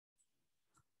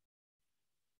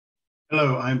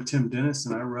Hello, I'm Tim Dennis,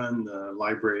 and I run the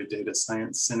Library Data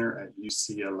Science Center at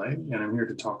UCLA, and I'm here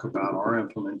to talk about our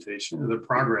implementation, or the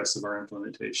progress of our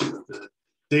implementation of the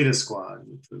Data Squad,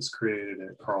 which was created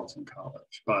at Carleton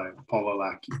College by Paula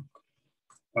Lackey.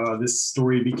 This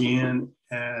story began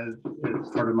as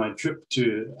part of my trip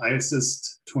to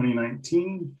IASSIST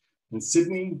 2019 in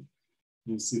Sydney.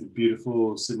 You see the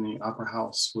beautiful Sydney Opera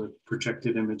House with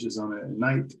projected images on it at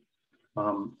night.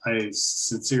 I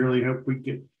sincerely hope we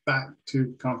get back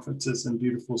to conferences in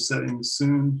beautiful settings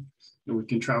soon that we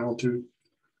can travel to.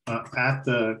 At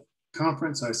the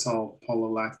conference, I saw Paula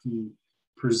Lackey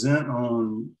present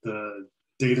on the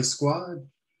Data Squad.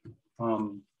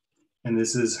 And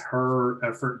this is her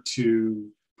effort to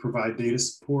provide data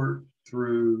support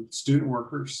through student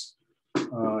workers.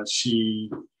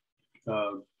 She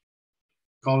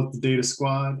called it the Data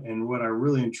Squad. And what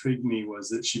really intrigued me was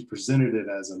that she presented it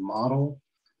as a model.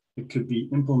 It could be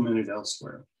implemented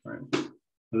elsewhere, right?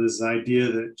 So this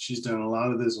idea that she's done a lot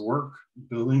of this work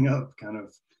building up kind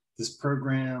of this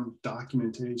program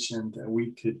documentation that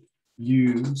we could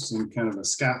use in kind of a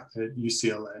scaffold at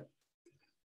UCLA.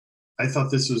 I thought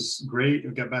this was great. I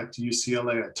got back to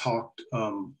UCLA. I talked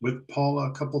with Paula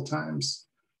a couple times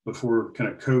before kind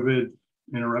of COVID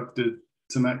interrupted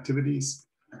some activities.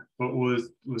 But what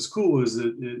was cool was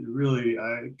that it really,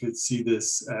 I could see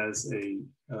this as a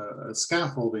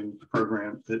scaffolding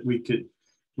program that we could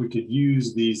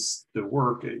use the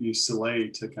work at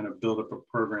UCLA to kind of build up a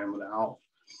program without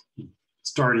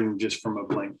starting just from a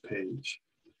blank page.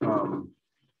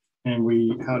 And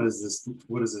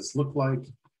what does this look like?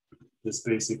 This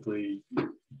basically,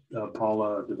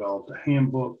 Paula developed a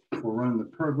handbook for running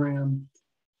the program,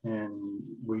 and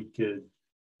we could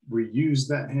reuse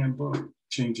that handbook,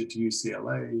 change it to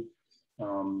UCLA,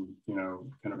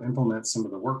 kind of implement some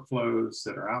of the workflows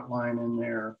that are outlined in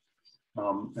there.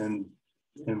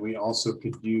 And we also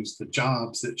could use the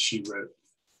jobs that she wrote.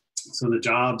 So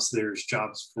there's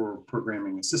jobs for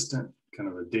programming assistant, kind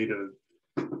of a data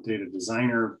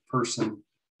designer person,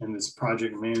 and this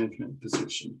project management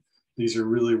position. These are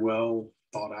really well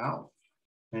thought out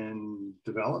and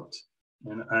developed.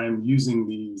 And I'm using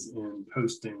these in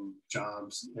posting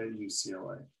jobs at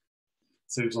UCLA.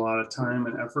 Saves a lot of time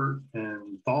and effort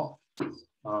and thought,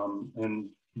 and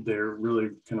they're really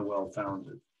kind of well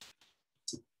founded.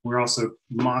 We're also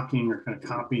mocking or kind of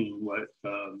copying what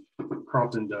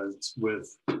Carleton does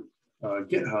with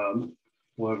GitHub.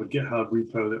 We'll have a GitHub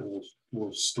repo that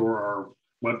will store our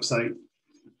website.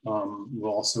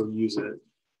 We'll also use it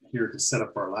here to set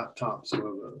up our laptops. We'll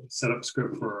have a setup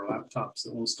script for our laptops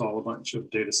that will install a bunch of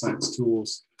data science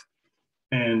tools,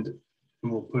 and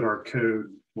we'll put our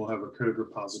code. We'll have a code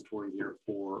repository here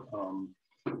for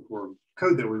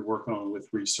code that we work on with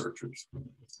researchers.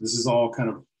 This is all kind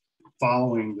of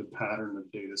following the pattern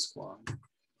of Data Squad.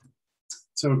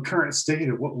 So current state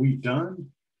of what we've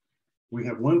done, we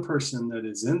have one person that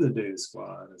is in the Data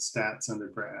Squad, a stats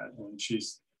undergrad, and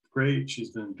she's great. She's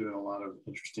been doing a lot of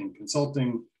interesting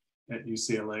consulting at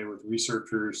UCLA with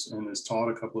researchers and has taught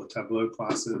a couple of Tableau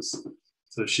classes.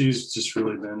 So she's just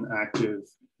really been active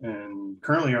and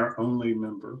currently our only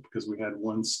member, because we had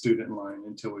one student line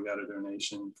until we got a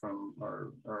donation from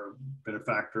our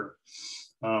benefactor.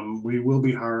 We will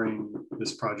be hiring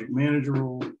this project manager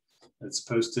role. It's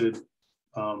posted,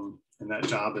 and that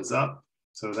job is up.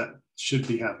 So that should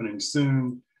be happening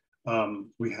soon.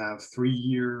 We have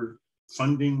 3-year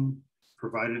funding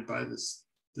provided by this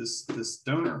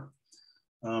donor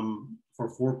for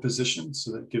 4 positions.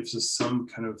 So that gives us some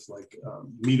kind of like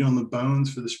meat on the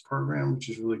bones for this program, which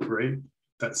is really great.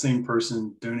 That same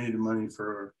person donated money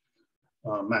for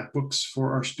MacBooks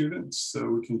for our students, so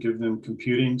we can give them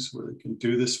computing so they can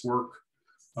do this work.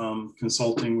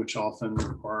 Consulting, which often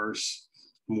requires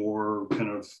more kind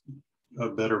of a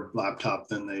better laptop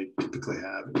than they typically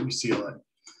have at UCLA.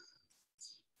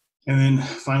 And then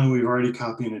finally, we've already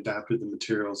copied and adapted the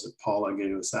materials that Paula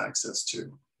gave us access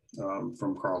to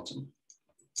from Carleton.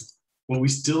 What we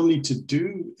still need to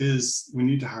do is we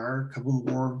need to hire a couple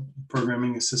more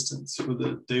programming assistants for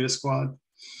the Data Squad.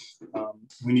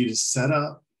 We need to set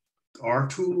up our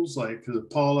tools, like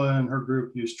Paula and her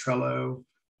group use Trello.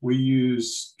 We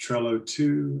use Trello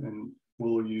too, and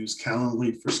we'll use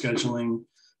Calendly for scheduling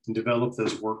and develop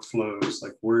those workflows.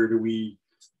 Like where do we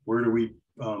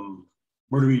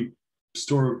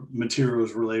store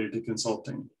materials related to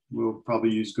consulting? We'll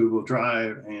probably use Google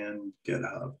Drive and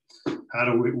GitHub. How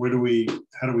do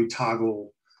we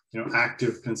toggle,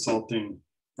 active consulting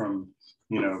from,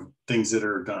 things that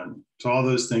are done? So all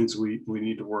those things we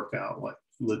need to work out, like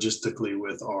logistically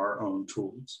with our own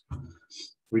tools.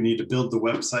 We need to build the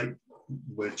website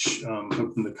which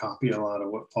hoping to copy a lot of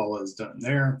what Paula has done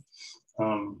there.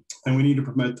 And we need to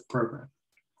promote the program.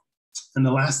 And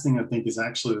the last thing I think is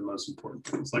actually the most important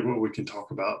thing. It's like what we can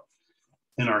talk about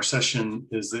in our session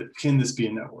is that, can this be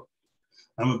a network?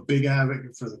 I'm a big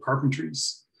advocate for the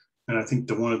Carpentries. And I think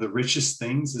that one of the richest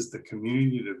things is the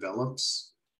community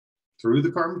develops through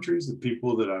the Carpentries, the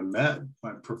people that I met,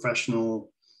 my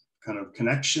professional kind of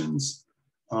connections.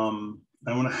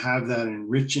 I want to have that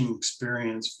enriching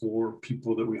experience for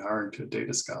people that we hire into a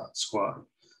data squad.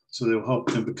 So they'll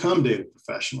help them become data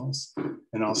professionals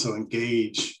and also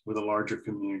engage with a larger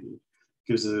community.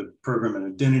 Gives the program an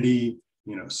identity,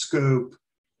 scope.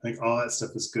 I think all that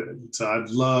stuff is good. So I'd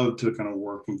love to kind of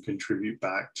work and contribute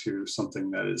back to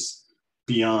something that is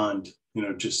beyond,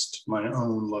 just my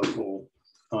own local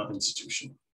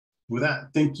institution. With that,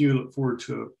 thank you. Look forward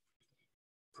to a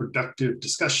productive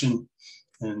discussion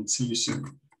and see you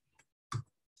soon.